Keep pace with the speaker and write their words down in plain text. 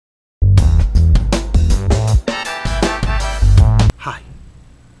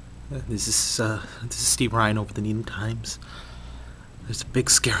This is Steve Ryan over the Needham Times. There's a big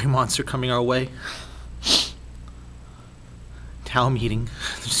scary monster coming our way. Town meeting.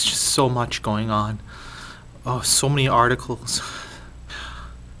 There's just so much going on. Oh, so many articles.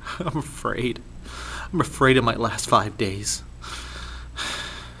 I'm afraid. I'm afraid it might last 5 days.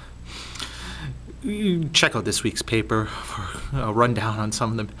 Check out this week's paper for a rundown on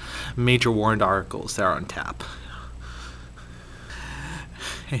some of the major warrant articles that are on tap.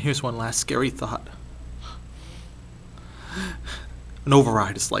 And here's one last scary thought. An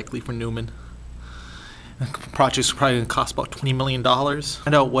override is likely for Newman. The project's probably going to cost about $20 million.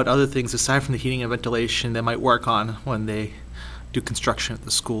 Find out what other things aside from the heating and ventilation they might work on when they do construction at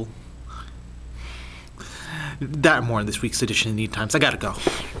the school. That and more in this week's edition of Needham Times. I gotta go.